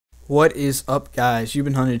What is up, guys?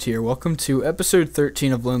 YBHunted here. Welcome to episode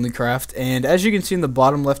 13 of LonelyCraft, and as you can see in the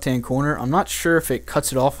bottom left hand corner, I'm not sure if it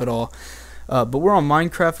cuts it off at all, but we're on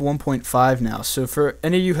Minecraft 1.5 now. So for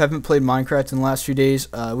any of you who haven't played Minecraft in the last few days,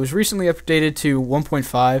 it was recently updated to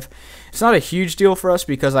 1.5. It's not a huge deal for us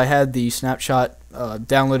because I had the snapshot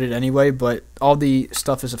downloaded anyway, but all the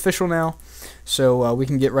stuff is official now, so we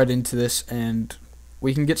can get right into this and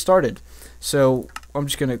we can get started. So I'm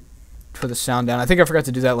just going to put the sound down. I think I forgot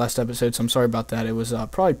to do that last episode, so I'm sorry about that. It was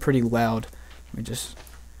probably pretty loud.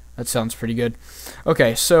 That sounds pretty good.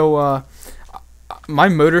 Okay, so my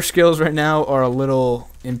motor skills right now are a little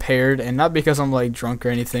impaired, and not because I'm like drunk or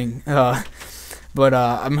anything, but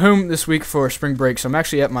I'm home this week for spring break, so I'm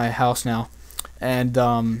actually at my house now, and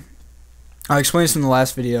I explained this in the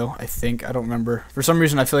last video, I think. I don't remember. For some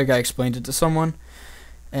reason, I feel like I explained it to someone,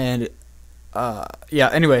 and yeah,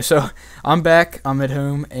 anyway, so I'm back, I'm at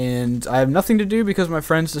home, and I have nothing to do because my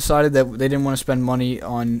friends decided that they didn't want to spend money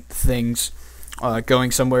on things,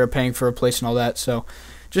 going somewhere, paying for a place and all that, so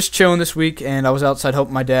just chilling this week, and I was outside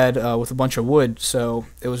helping my dad with a bunch of wood, so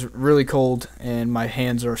it was really cold, and my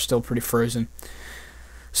hands are still pretty frozen.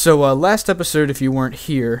 So last episode, if you weren't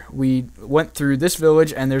here, we went through this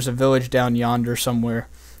village, and there's a village down yonder somewhere,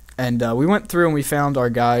 and we went through and we found our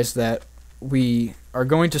guys that we are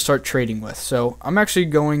going to start trading with. So I'm actually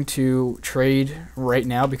going to trade right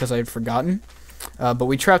now because I had forgotten, but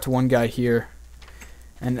we trapped one guy here,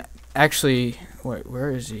 and actually, wait, where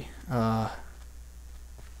is he? I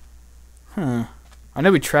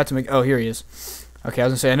know we trapped him. Oh, here he is. Okay, I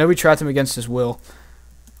was gonna say, I know we trapped him against his will.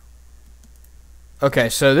 Okay,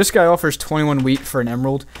 so this guy offers 21 wheat for an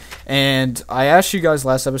emerald, and I asked you guys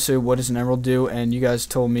last episode what does an emerald do, and you guys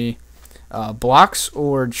told me blocks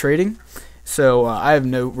or trading. So I have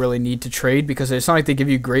no really need to trade because it's not like they give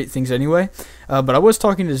you great things anyway. But I was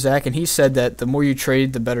talking to Zach, and he said that the more you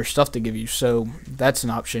trade, the better stuff they give you. So that's an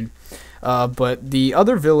option. But the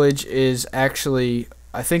other village is actually,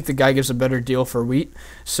 I think the guy gives a better deal for wheat.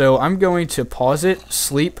 So I'm going to pause it,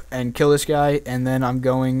 sleep, and kill this guy. And then I'm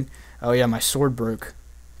going... Oh yeah, my sword broke.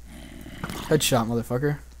 Headshot,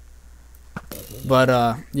 motherfucker.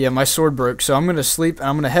 But, yeah, my sword broke, so I'm going to sleep, and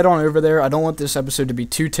I'm going to head on over there. I don't want this episode to be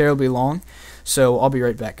too terribly long, so I'll be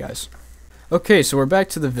right back, guys. Okay, so we're back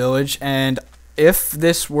to the village, and if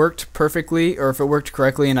this worked perfectly, or if it worked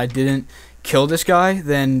correctly and I didn't kill this guy,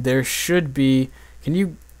 then there should be... Can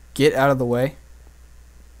you get out of the way?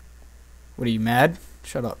 What, are you mad?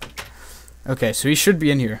 Shut up. Okay, so he should be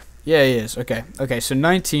in here. Yeah, he is. Okay, so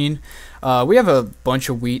 19. We have a bunch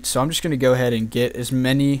of wheat, so I'm just going to go ahead and get as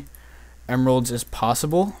many emeralds as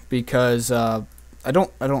possible because I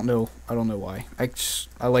don't know why.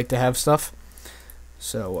 I like to have stuff,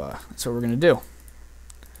 so that's what we're gonna do.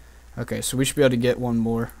 Okay, so we should be able to get one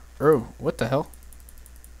more. Oh, what the hell?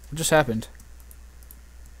 What just happened?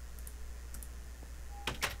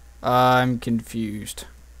 I'm confused.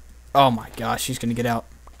 Oh my gosh, he's gonna get out.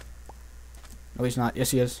 No, he's not.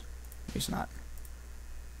 Yes, he is. He's not.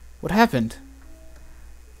 What happened?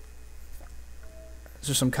 Is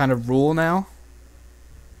there some kind of rule now?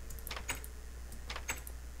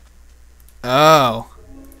 Oh.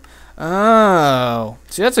 Oh.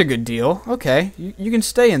 See, that's a good deal. Okay, you can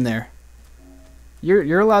stay in there.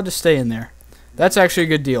 You're allowed to stay in there. That's actually a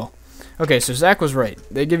good deal. Okay, so Zach was right.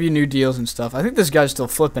 They give you new deals and stuff. I think this guy's still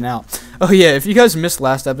flipping out. Oh yeah, if you guys missed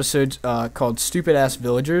last episode called Stupid Ass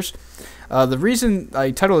Villagers, the reason I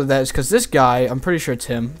titled it that is because this guy, I'm pretty sure it's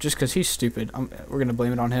him, just because he's stupid. We're going to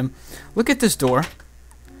blame it on him. Look at this door.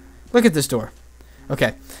 Look at this door.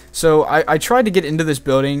 Okay, so I tried to get into this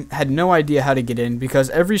building, had no idea how to get in because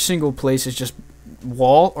every single place is just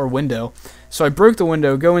wall or window. So I broke the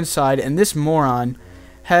window, go inside, and this moron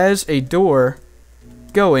has a door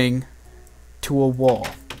going to a wall.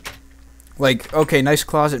 Like, okay, nice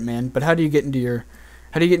closet, man, but how do you get into your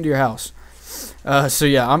house? So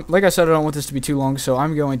yeah, like I said, I don't want this to be too long, so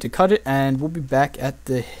I'm going to cut it, and we'll be back at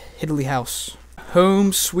the Hiddly house.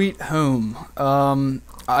 Home sweet home.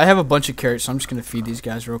 I have a bunch of carrots, so I'm just going to feed these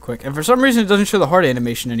guys real quick. And for some reason, it doesn't show the heart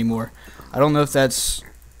animation anymore. I don't know if that's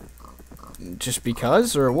just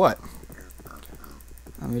because or what.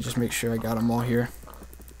 Let me just make sure I got them all here.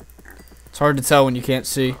 It's hard to tell when you can't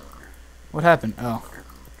see. What happened? Oh.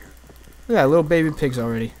 We got little baby pigs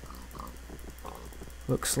already.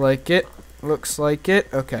 Looks like it. Looks like it.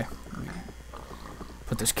 Okay.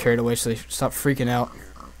 Put this carrot away so they stop freaking out.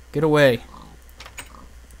 Get away.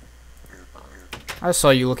 I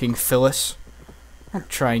saw you looking Phyllis. I'll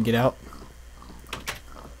try and get out.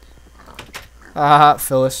 Ah,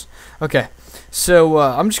 Phyllis. Okay, so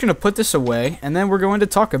I'm just going to put this away, and then we're going to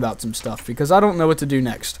talk about some stuff, because I don't know what to do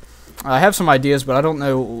next. I have some ideas, but I don't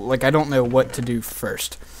know. Like, I don't know what to do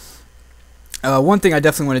first. One thing I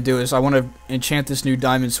definitely want to do is I want to enchant this new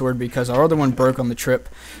diamond sword because our other one broke on the trip,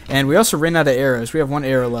 and we also ran out of arrows. We have 1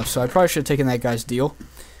 arrow left, so I probably should have taken that guy's deal.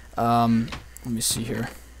 Let me see here.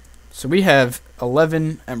 So we have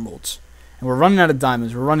 11 emeralds, and we're running out of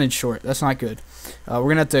diamonds. We're running short. That's not good. We're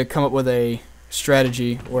gonna have to come up with a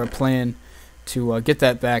strategy or a plan to get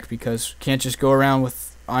that back, because you can't just go around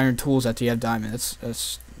with iron tools after you have diamond.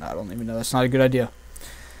 That's I don't even know. That's not a good idea.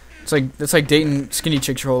 It's like dating skinny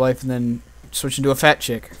chicks your whole life and then switching to a fat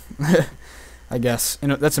chick. I guess. You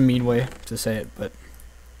know, that's a mean way to say it, but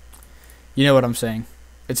you know what I'm saying.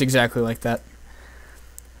 It's exactly like that.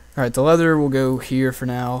 Alright, the leather will go here for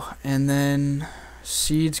now, and then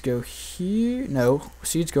seeds go here. No,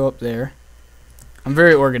 seeds go up there. I'm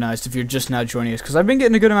very organized if you're just now joining us, because I've been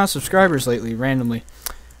getting a good amount of subscribers lately, randomly.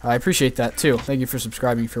 I appreciate that, too. Thank you for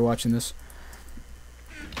subscribing if you're watching this.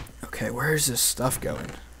 Okay, where is this stuff going?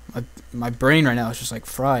 My brain right now is just, like,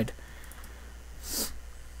 fried.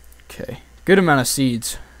 Okay, good amount of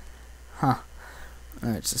seeds. Huh.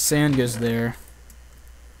 Alright, so sand goes there.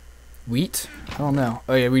 Wheat? I don't know.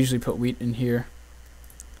 Oh, yeah, we usually put wheat in here.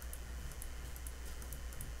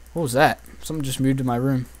 What was that? Something just moved to my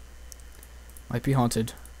room. Might be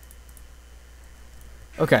haunted.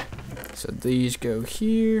 Okay, so these go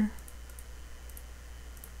here.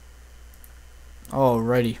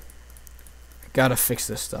 Alrighty. Gotta fix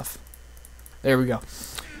this stuff. There we go.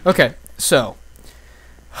 Okay, so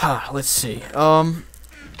let's see.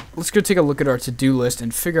 Let's go take a look at our to-do list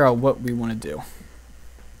and figure out what we want to do.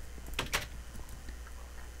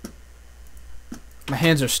 My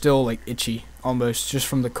hands are still like itchy, almost, just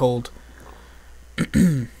from the cold.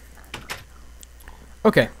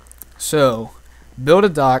 Okay, so build a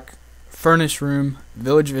dock, furnace room,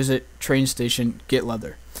 village visit, train station, get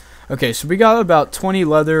leather. Okay, so we got about 20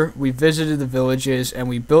 leather. We visited the villages and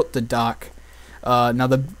we built the dock. Now,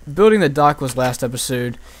 building the dock was last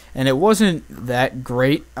episode, and it wasn't that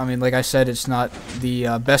great. I mean, like I said, it's not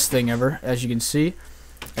the best thing ever, as you can see.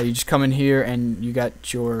 You just come in here and you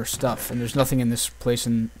got your stuff, and there's nothing in this place,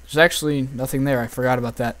 and there's actually nothing there. I forgot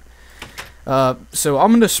about that. So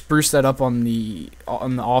I'm gonna spruce that up on the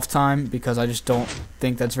off time, because I just don't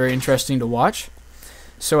think that's very interesting to watch.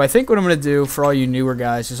 So I think what I'm gonna do for all you newer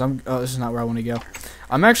guys is this is not where I want to go.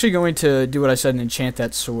 I'm actually going to do what I said and enchant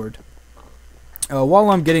that sword. While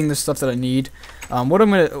I'm getting the stuff that I need, what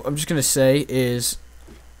I'm just gonna say is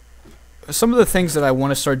some of the things that I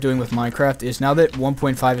want to start doing with Minecraft is, now that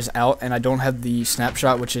 1.5 is out and I don't have the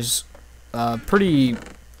snapshot, which is pretty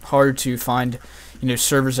hard to find, you know,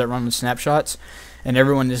 servers that run with snapshots, and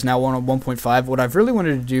everyone is now on 1.5. What I've really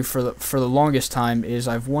wanted to do for the longest time is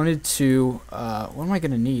I've wanted to what am I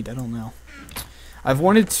gonna need? I don't know. I've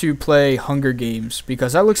wanted to play Hunger Games,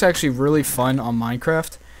 because that looks actually really fun on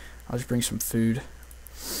Minecraft. I'll just bring some food.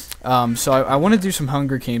 So I want to do some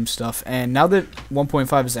Hunger Games stuff, and now that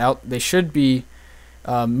 1.5 is out, they should be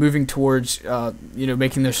moving towards you know,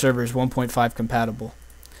 making their servers 1.5 compatible.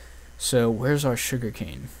 So where's our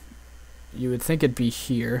sugarcane? You would think it'd be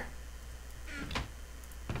here.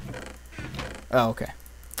 Oh, okay.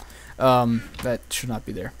 That should not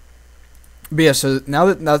be there. But yeah, so now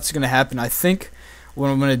that that's going to happen, I think what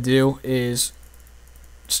I'm going to do is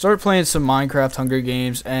start playing some Minecraft Hunger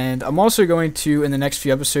Games, and I'm also going to, in the next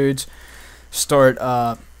few episodes, start,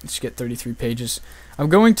 let's get 33 pages. I'm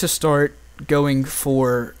going to start going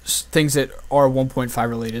for things that are 1.5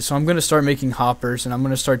 related. So I'm going to start making hoppers, and I'm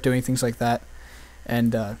going to start doing things like that.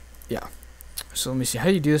 And, yeah. So let me see. How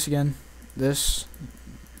do you do this again? This.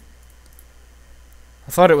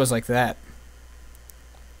 I thought it was like that.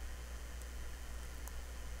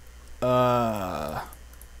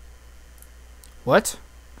 What?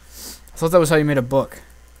 I thought that was how you made a book.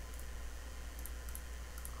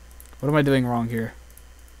 What am I doing wrong here?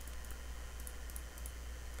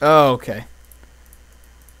 Oh, okay.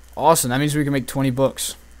 Awesome. That means we can make 20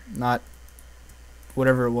 books. Not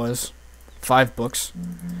whatever it was. 5 books.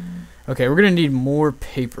 Okay, we're going to need more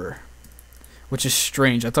paper. Which is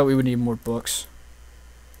strange. I thought we would need more books.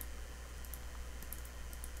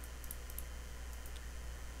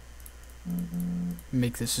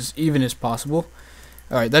 Make this as even as possible.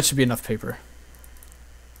 Alright, that should be enough paper.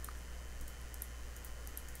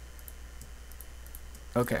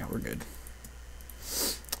 Okay, we're good.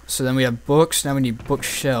 So then we have books. Now we need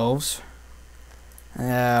bookshelves.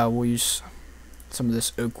 We'll use some of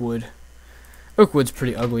this oak wood. Oak wood's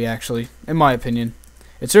pretty ugly, actually, in my opinion.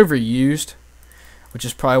 It's overused, which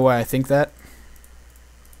is probably why I think that.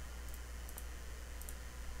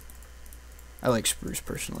 I like spruce,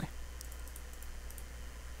 personally.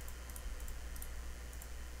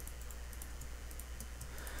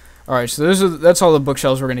 Alright, so that's all the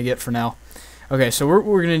bookshelves we're going to get for now. Okay, so what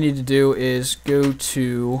we're going to need to do is go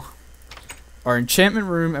to our enchantment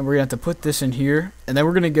room, and we're going to have to put this in here, and then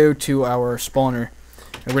we're going to go to our spawner,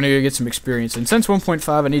 and we're going to go get some experience. And since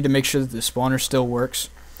 1.5, I need to make sure that the spawner still works.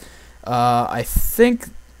 I think,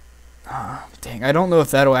 dang, I don't know if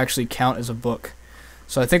that'll actually count as a book.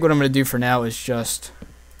 So I think what I'm going to do for now is just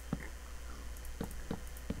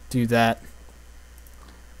do that.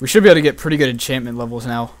 We should be able to get pretty good enchantment levels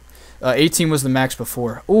now. 18 was the max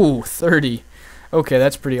before. Ooh, 30. Okay,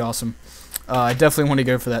 that's pretty awesome. I definitely want to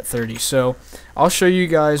go for that 30. So I'll show you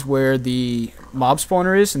guys where the mob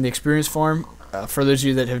spawner is in the experience farm, for those of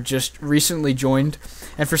you that have just recently joined.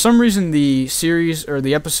 And for some reason the series, or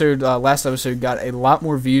the episode, last episode got a lot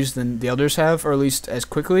more views than the others have, or at least as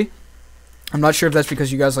quickly. I'm not sure if that's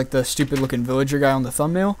because you guys like the stupid looking villager guy on the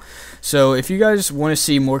thumbnail. So if you guys want to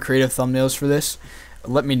see more creative thumbnails for this,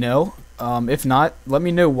 let me know. If not, let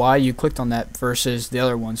me know why you clicked on that versus the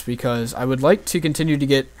other ones, because I would like to continue to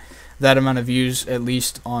get that amount of views at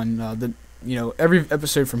least on every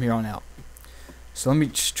episode from here on out. So let me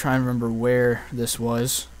just try and remember where this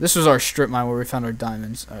was. This was our strip mine where we found our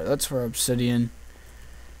diamonds. Alright, that's for obsidian.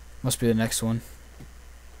 Must be the next one.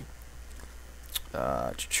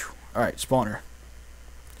 Alright, spawner.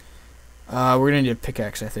 We're gonna need a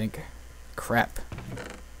pickaxe, I think. Crap.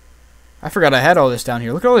 I forgot I had all this down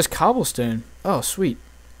here. Look at all this cobblestone. Oh, sweet.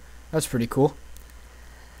 That's pretty cool.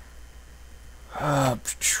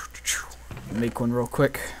 Make one real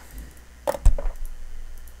quick.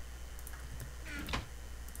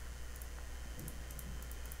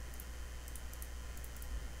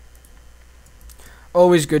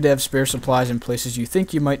 Always good to have spare supplies in places you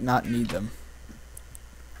think you might not need them.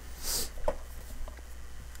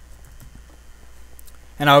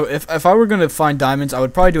 And if I were going to find diamonds, I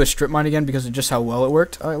would probably do a strip mine again because of just how well it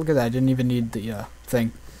worked. Oh, look at that. I didn't even need the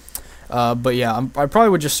thing. But yeah, I probably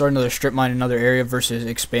would just start another strip mine in another area versus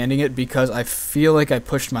expanding it, because I feel like I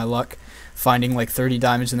pushed my luck finding like 30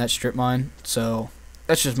 diamonds in that strip mine. So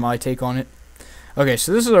that's just my take on it. Okay,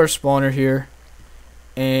 so this is our spawner here.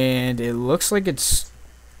 And it looks like it's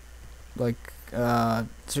like,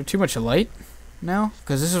 is there too much light now?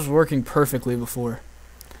 Because this was working perfectly before.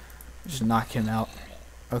 Just knock him out.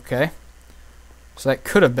 Okay. So that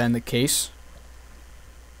could have been the case.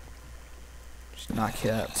 Just knock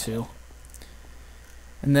it out too.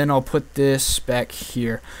 And then I'll put this back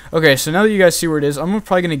here. Okay, so now that you guys see where it is, I'm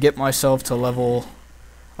probably going to get myself to level,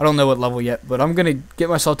 I don't know what level yet, but I'm going to get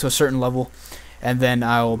myself to a certain level, and then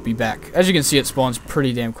I'll be back. As you can see, it spawns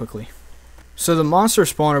pretty damn quickly. So the monster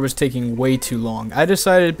spawner was taking way too long. I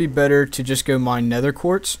decided it'd be better to just go mine nether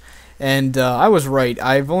quartz. And I was right.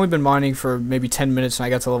 I've only been mining for maybe 10 minutes and I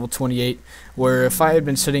got to level 28, where if I had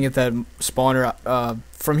been sitting at that spawner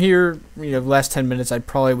from here, the last 10 minutes, I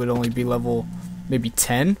probably would only be level maybe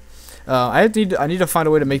 10. I need to find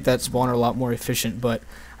a way to make that spawner a lot more efficient, but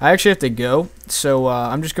I actually have to go. So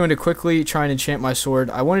I'm just going to quickly try and enchant my sword.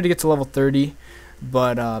 I wanted to get to level 30,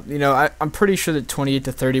 but I'm pretty sure that 28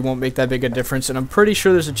 to 30 won't make that big a difference, and I'm pretty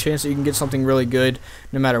sure there's a chance that you can get something really good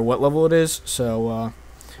no matter what level it is. So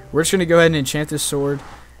we're just going to go ahead and enchant this sword,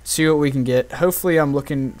 see what we can get. Hopefully I'm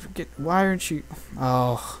looking... Why aren't you...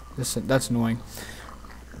 Oh, that's annoying.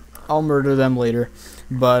 I'll murder them later.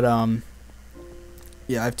 But,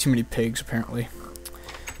 yeah, I have too many pigs, apparently.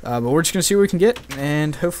 But we're just going to see what we can get,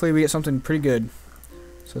 and hopefully we get something pretty good.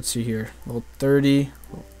 So let's see here. Level 30,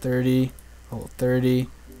 level 30, level 30,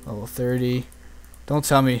 level 30. Don't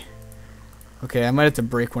tell me. Okay, I might have to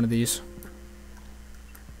break one of these.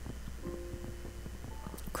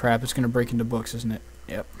 Crap, it's going to break into books, isn't it?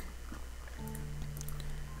 Yep.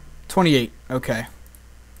 28. Okay.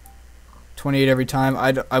 28 every time.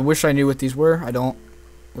 I wish I knew what these were. I don't.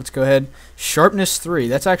 Let's go ahead. Sharpness 3.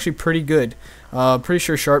 That's actually pretty good. Pretty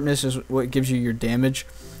sure sharpness is what gives you your damage.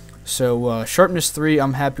 So sharpness 3,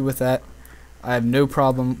 I'm happy with that. I have no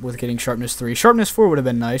problem with getting sharpness 3. Sharpness 4 would have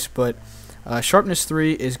been nice, but sharpness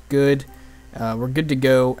 3 is good. We're good to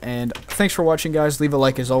go, and thanks for watching, guys. Leave a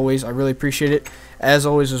like as always. I really appreciate it. As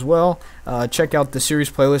always as well, check out the series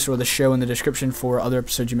playlist or the show in the description for other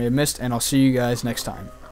episodes you may have missed, and I'll see you guys next time.